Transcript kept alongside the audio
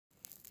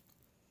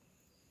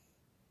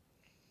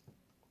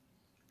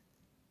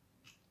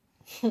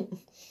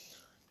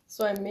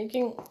So I'm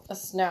making a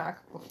snack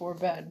before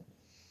bed,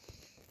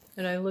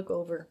 and I look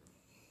over,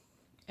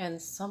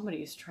 and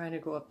somebody's trying to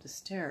go up the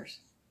stairs.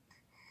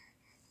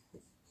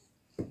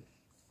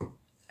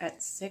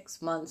 At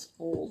 6 months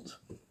old.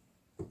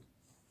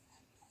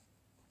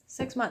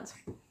 6 months.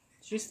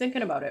 She's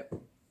thinking about it.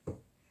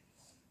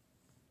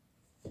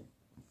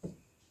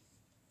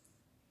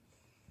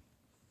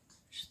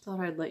 Just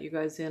thought I'd let you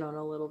guys in on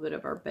a little bit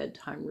of our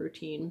bedtime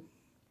routine.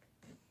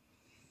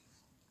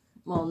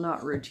 Well,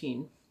 not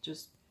routine,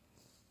 just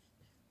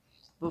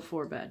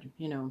before bed,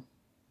 you know.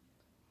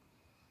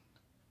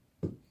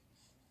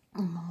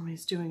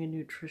 Mommy's doing a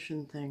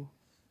nutrition thing.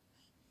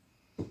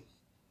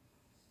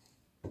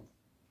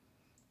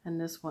 And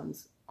this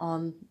one's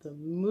on the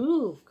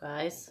move,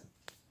 guys.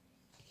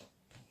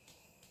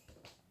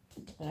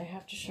 And I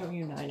have to show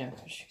you Nina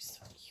because she's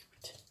so cute.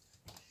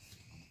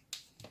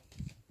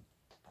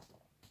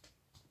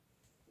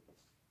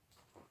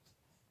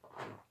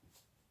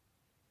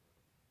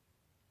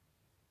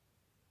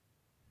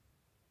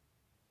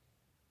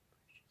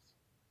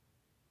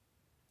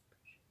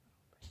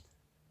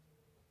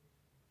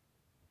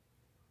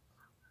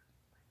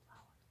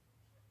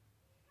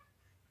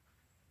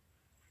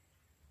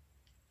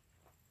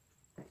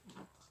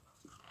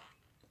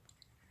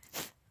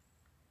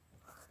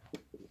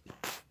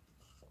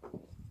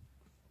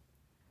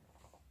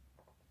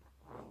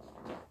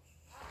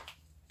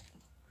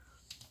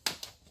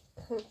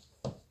 I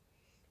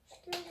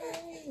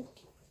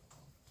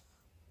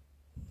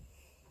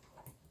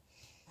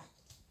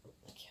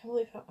can't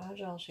believe how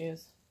agile she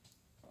is.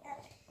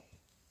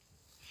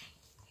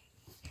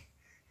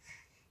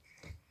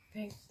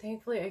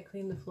 Thankfully, I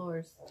cleaned the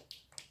floors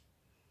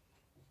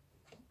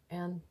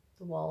and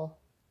the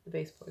wall, the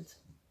baseboards.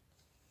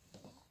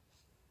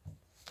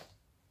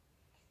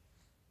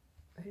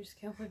 I just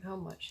can't believe how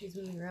much she's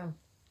moving around.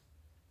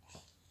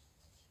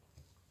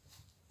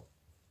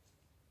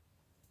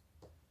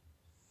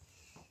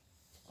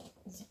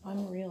 It's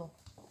unreal.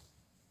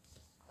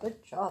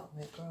 Good job,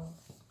 my girl.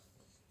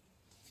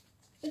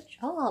 Good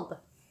job.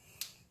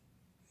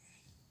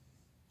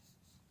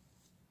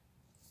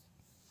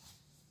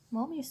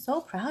 Mommy's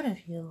so proud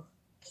of you.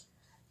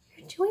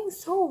 You're doing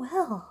so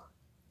well.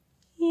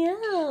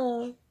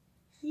 Yeah,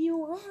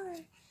 you are.